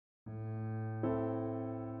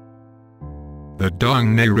The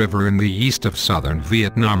Dong Nay River in the east of southern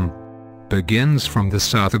Vietnam begins from the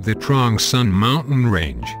south of the Trong Son mountain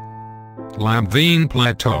range. Lam Vien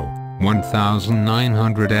Plateau,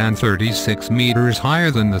 1,936 meters higher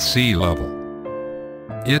than the sea level.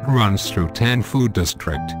 It runs through Tan Phu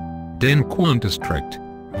District, Dinh Quan District,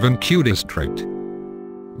 Vân Cue District,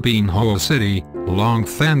 Bien Hoa City, Long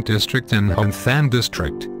Thanh District and Hon Thanh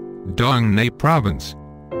District, Dong Nay Province,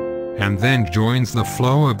 and then joins the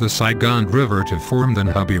flow of the Saigon River to form the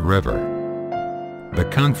Nha Be River. The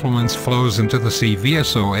confluence flows into the Sea via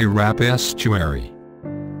Soay Rap estuary.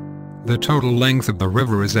 The total length of the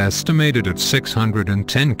river is estimated at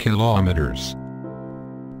 610 kilometers.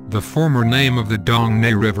 The former name of the Dong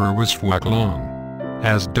Nay River was Phuoc Long,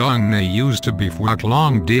 as Dong Nay used to be Phuoc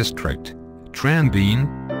Long District, Tran Bien,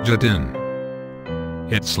 Gia Dinh.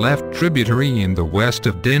 Its left tributary in the west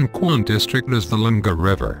of Dinh Quan District is the Lunga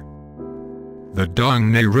River. The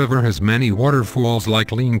Dong Nay River has many waterfalls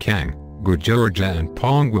like Linh Cang, Gujorja and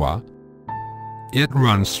Pong Hoa. It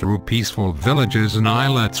runs through peaceful villages and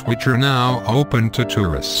islets which are now open to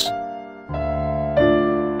tourists.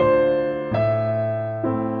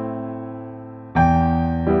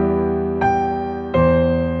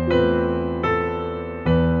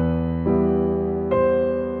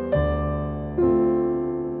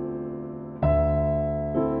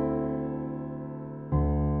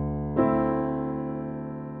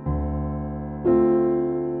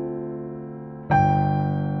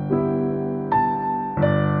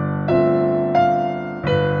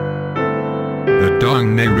 The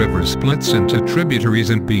Dong Nay River splits into tributaries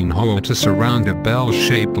in Bien Hoa to surround a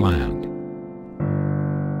bell-shaped land.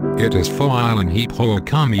 It is Pho Island Heap Hoa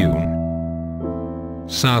Commune,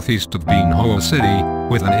 southeast of Bien Hoa City,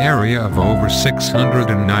 with an area of over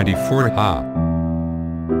 694 ha.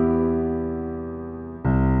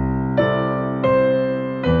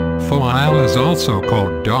 Pho Isle is also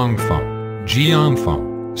called Dong Pho, Giang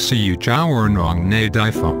Pho, Siu Chow or Nong Nay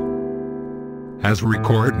Dai Pho. As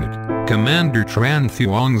recorded, Commander Tran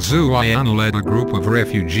Thuong Xuyen led a group of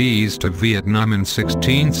refugees to Vietnam in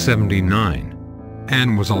 1679,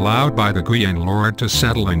 and was allowed by the Nguyen Lord to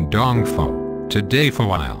settle in Dong Pho, today Pho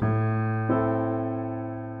Isle.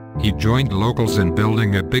 He joined locals in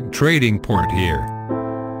building a big trading port here.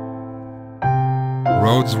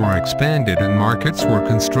 Roads were expanded and markets were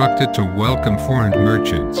constructed to welcome foreign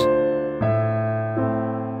merchants.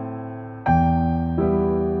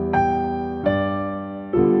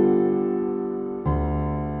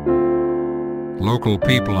 Local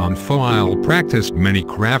people on Pho Isle practiced many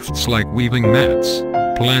crafts like weaving mats,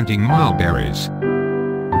 planting mulberries,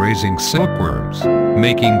 raising silkworms,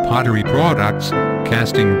 making pottery products,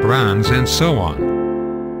 casting bronze and so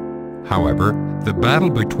on. However, the battle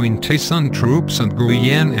between Tay Son troops and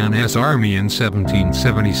Nguyen An's army in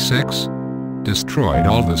 1776 destroyed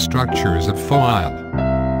all the structures of Pho Isle.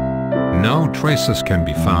 No traces can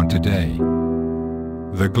be found today.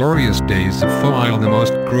 The glorious days of Pho Isle, the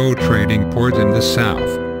most grow trading port in the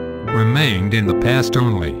south, remained in the past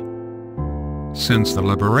only. Since the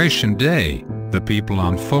Liberation Day, the people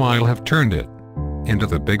on Pho Isle have turned it into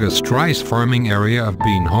the biggest rice farming area of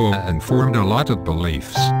Bien Hoa and formed a lot of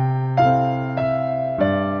beliefs.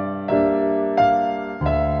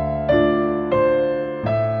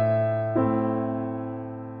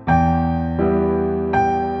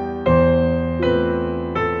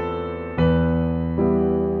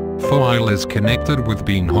 Pho Isle is connected with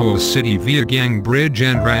Bien Hoa City via Giang Bridge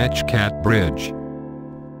and Rach Cat Bridge.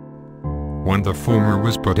 When the former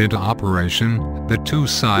was put into operation, the two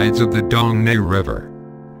sides of the Dong Nay River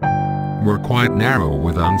were quite narrow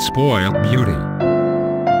with unspoiled beauty.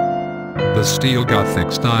 The steel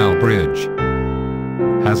Gothic-style bridge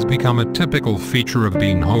has become a typical feature of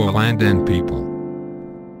Bien Hoa land and people.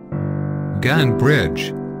 Gan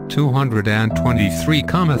Bridge,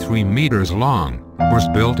 223,3 meters long, was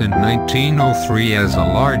built in 1903 as a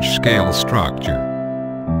large-scale structure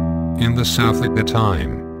in the south at the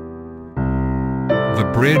time. The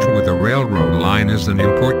bridge with the railroad line is an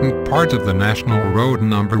important part of the National Road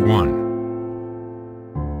No. 1.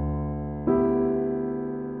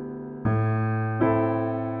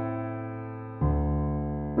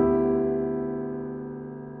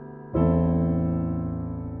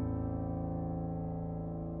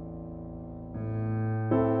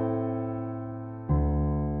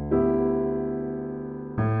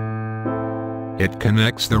 It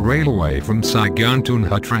connects the railway from Saigon to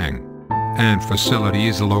Nha Trang, and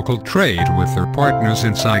facilitates local trade with their partners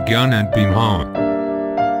in Saigon and Bien Hoa.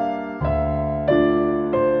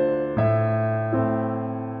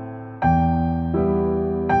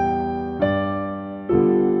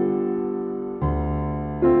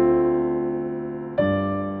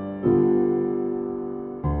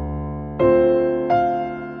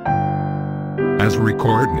 has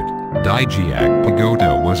recorded, Dajiak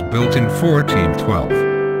Pagoda was built in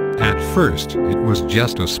 1412. At first, it was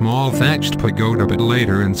just a small thatched pagoda, but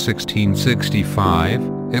later in 1665,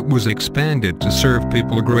 it was expanded to serve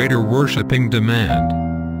people greater worshipping demand.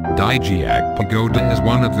 Dajiak Pagoda is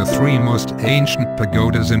one of the three most ancient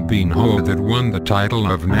pagodas in Bien Hoa that won the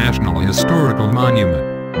title of National Historical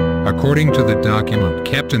Monument. According to the document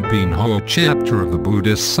kept in Bien Hoa chapter of the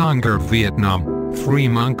Buddhist Sangha of Vietnam, 3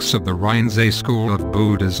 monks of the Rinzai school of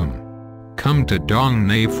Buddhism come to Dong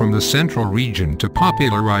Nay from the central region to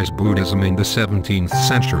popularize Buddhism in the 17th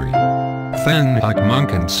century. Then Huc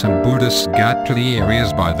monk and some Buddhists got to the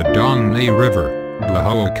areas by the Dong Nay River, Ba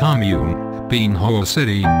Hoa Commune, Bien Hoa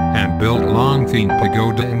City, and built Long Thien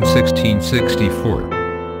Pagoda in 1664.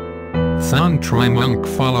 Thon Tri monk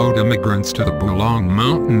followed immigrants to the Bulong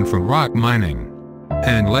Mountain for rock mining.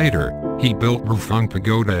 And later, he built Rufang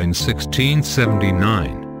Pagoda in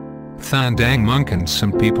 1679. Than Dang monk and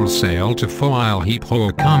some people sailed to Pho Hip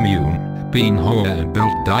Hoa Commune, Bien Hoa, and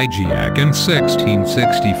built Dajiak in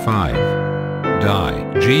 1665.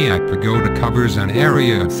 Dajiak Pagoda covers an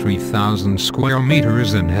area of 3,000 square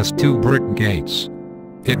meters and has 2 brick gates.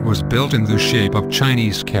 It was built in the shape of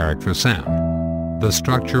Chinese character sound. The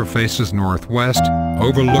structure faces northwest,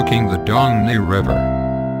 overlooking the Dong Nay River.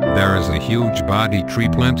 There is a huge Bodhi tree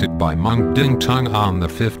planted by Monk Ding Tong on the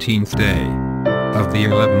 15th day of the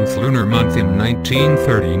 11th lunar month in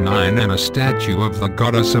 1939, and a statue of the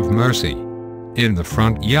Goddess of Mercy in the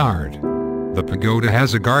front yard. The pagoda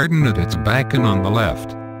has a garden at its back and on the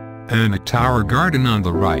left, and a tower garden on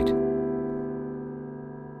the right.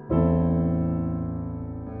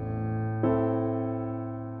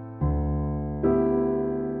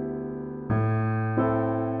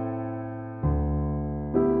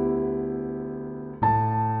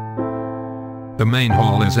 The main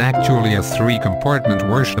hall is actually a 3-compartment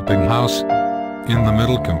worshipping house. In the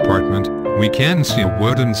middle compartment, we can see a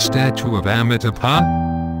wooden statue of Amitabha,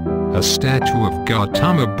 a statue of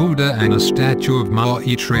Gautama Buddha, and a statue of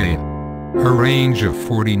Maitreya. A range of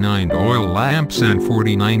 49 oil lamps and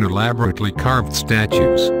 49 elaborately carved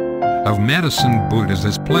statues of medicine Buddhas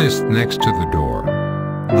is placed next to the door.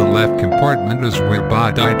 The left compartment is where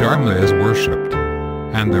Bodhidharma is worshipped,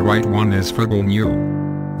 and the right one is for Gunyu.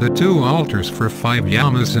 The 2 altars for 5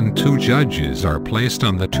 yamas and 2 judges are placed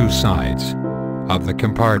on the 2 sides of the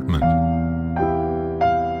compartment.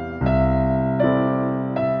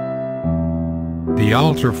 The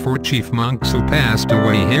altar for chief monks who passed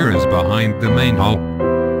away here is behind the main hall.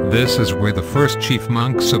 This is where the first chief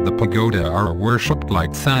monks of the pagoda are worshipped,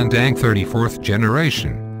 like Than Dang 34th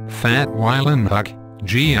generation, Phat Wylan Huc,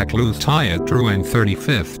 Giak Luth Tiat Truong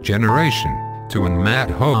 35th generation, Tuan Mat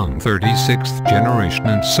Hoang 36th generation,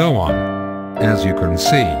 and so on. As you can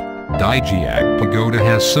see, Dajiak Pagoda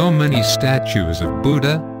has so many statues of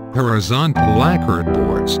Buddha, horizontal lacquered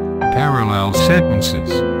boards, parallel sentences,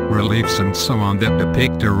 reliefs and so on that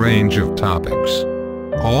depict a range of topics.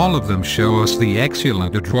 All of them show us the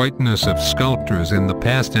excellent adroitness of sculptors in the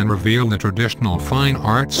past and reveal the traditional fine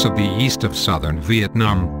arts of the east of southern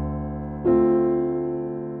Vietnam.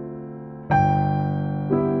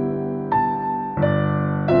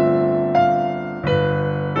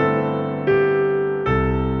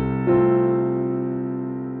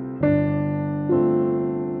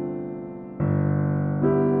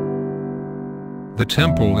 The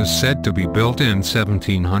temple is said to be built in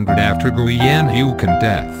 1700 after Nguyen Hue Can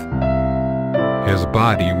death. His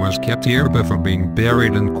body was kept here before being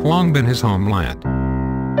buried in Quang Binh, his homeland.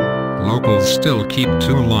 Locals still keep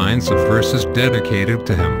 2 lines of verses dedicated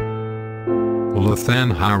to him. Le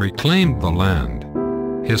Than Ha reclaimed the land.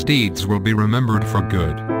 His deeds will be remembered for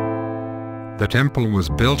good. The temple was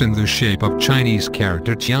built in the shape of Chinese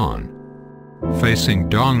character Tian, facing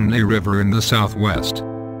Dong Nay River in the southwest.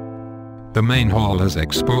 The main hall has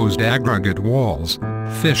exposed aggregate walls,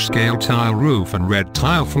 fish-scale tile roof and red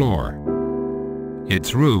tile floor.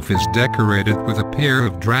 Its roof is decorated with a pair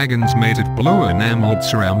of dragons made of blue enameled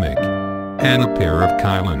ceramic, and a pair of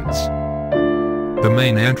kylons. The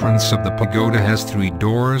main entrance of the pagoda has 3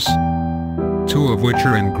 doors, 2 of which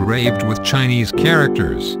are engraved with Chinese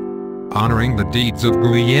characters, honoring the deeds of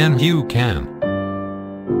Nguyen Hue Can.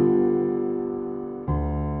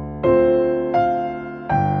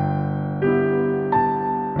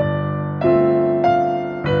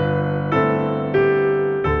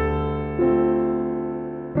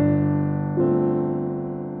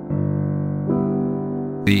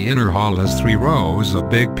 The inner hall has 3 rows of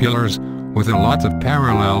big pillars, with a lot of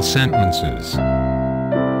parallel sentences.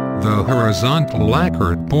 The horizontal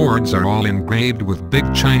lacquered boards are all engraved with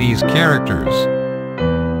big Chinese characters.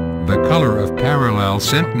 the color of parallel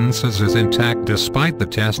sentences is intact despite the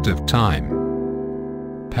test of time.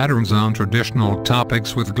 Patterns on traditional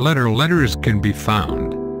topics with glitter letters can be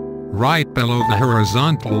found right below the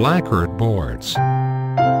horizontal lacquered boards.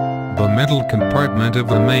 The middle compartment of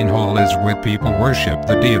the main hall is where people worship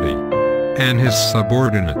the deity and his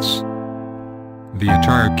subordinates. The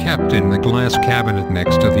attar kept in the glass cabinet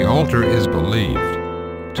next to the altar is believed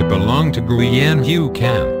to belong to Guyan Hu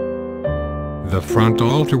Kan. The front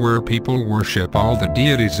altar where people worship all the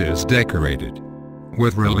deities is decorated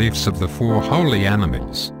with reliefs of the 4 holy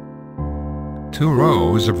animals. 2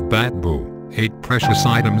 rows of bamboo, 8 precious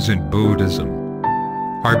items in Buddhism,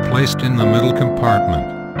 are placed in the middle compartment.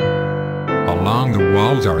 Along the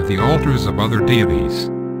walls are the altars of other deities.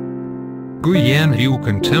 Guyan Hu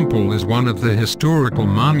Kan Temple is one of the historical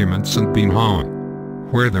monuments in Binhong,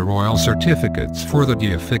 where the royal certificates for the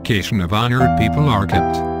deification of honored people are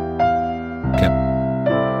kept.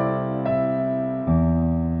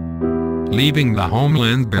 Leaving the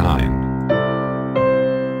homeland behind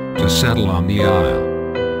to settle on the isle.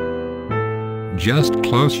 Just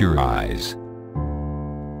close your eyes.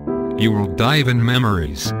 You will dive in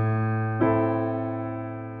memories.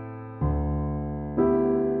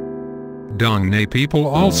 Dong Nay people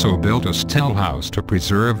also built a still house to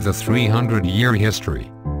preserve the 300-year history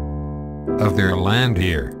of their land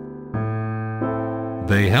here.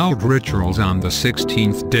 They held rituals on the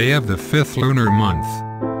 16th day of the 5th lunar month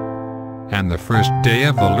and the 1st day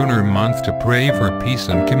of the lunar month to pray for peace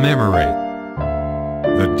and commemorate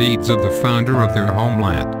the deeds of the founder of their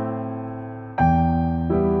homeland.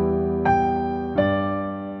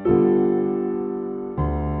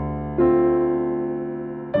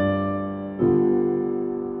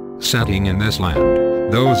 Setting in this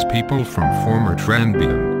land, those people from former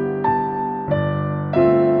Tranbian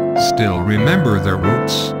still remember their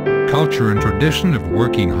roots, culture and tradition of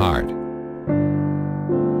working hard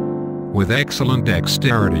with excellent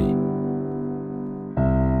dexterity.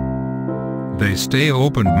 They stay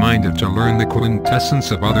open-minded to learn the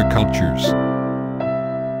quintessence of other cultures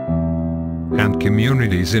and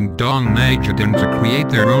communities in Dong Nay Jadin to create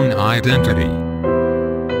their own identity.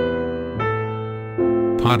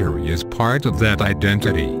 Pottery is part of that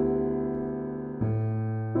identity.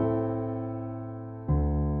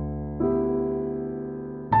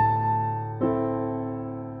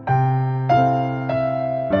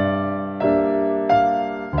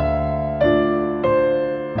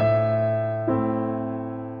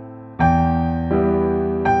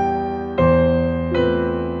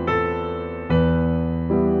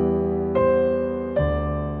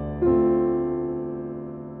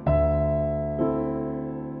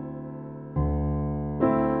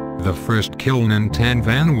 The first kiln in Tan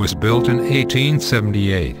Van was built in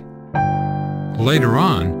 1878. Later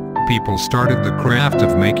on, people started the craft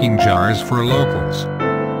of making jars for locals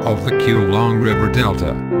of the Kulong River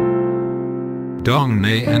Delta. Dong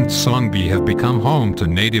Nay and Songbi have become home to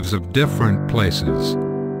natives of different places.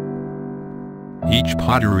 Each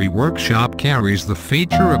pottery workshop carries the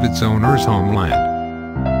feature of its owner's homeland.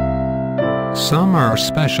 Some are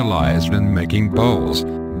specialized in making bowls,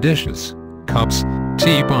 dishes, cups,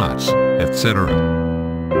 teapots, etc.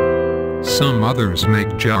 Some others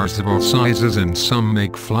make jars of all sizes and some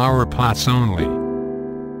make flower pots only.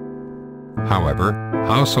 However,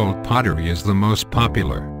 household pottery is the most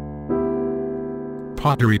popular.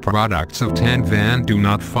 Pottery products of Tan Van do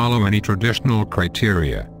not follow any traditional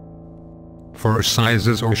criteria for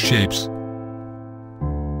sizes or shapes.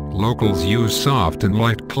 Locals use soft and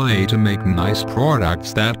light clay to make nice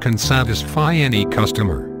products that can satisfy any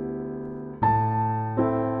customer.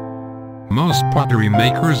 Most pottery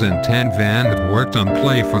makers in Tan Van have worked on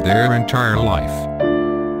clay for their entire life.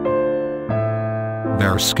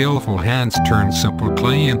 Their skillful hands turn simple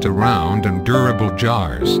clay into round and durable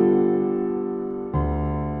jars.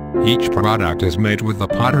 Each product is made with the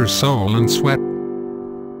potter's soul and sweat.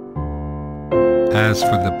 As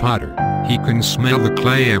for the potter, he can smell the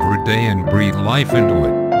clay every day and breathe life into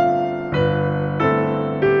it.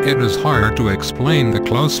 It is hard to explain the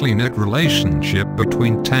closely knit relationship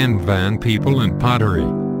between Tan Van people and pottery.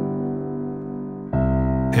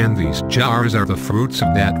 And these jars are the fruits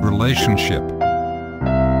of that relationship.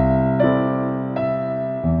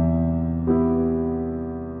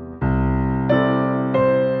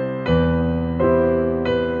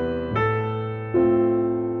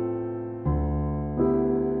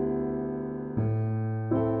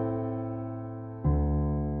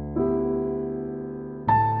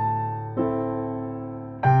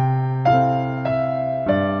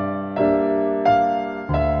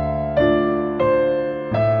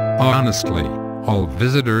 Honestly, All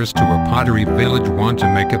visitors to a pottery village want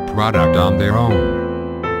to make a product on their own.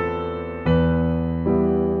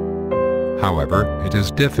 However, it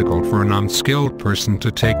is difficult for an unskilled person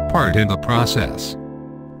to take part in the process.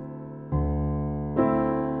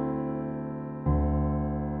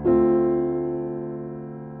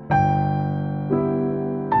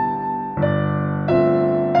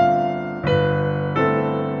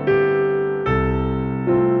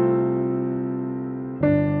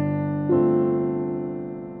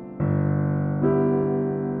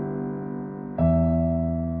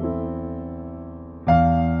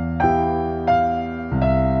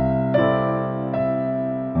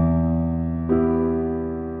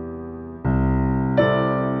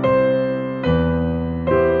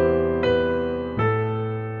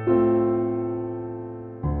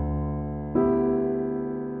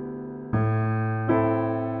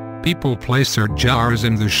 People place their jars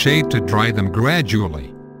in the shade to dry them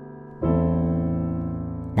gradually.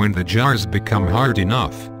 When the jars become hard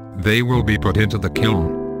enough, they will be put into the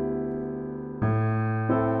kiln.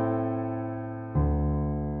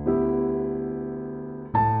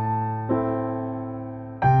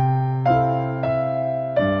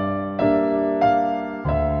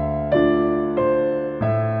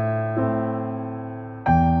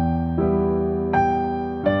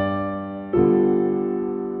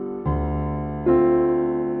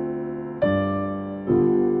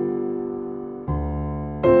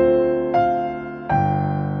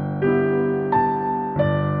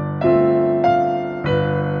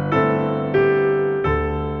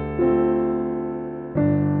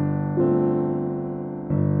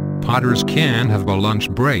 Potters can have a lunch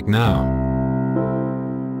break now.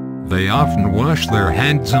 They often wash their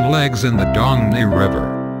hands and legs in the Dongne River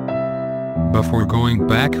before going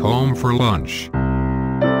back home for lunch.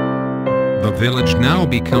 The village now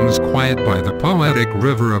becomes quiet by the poetic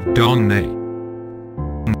river of Dongne.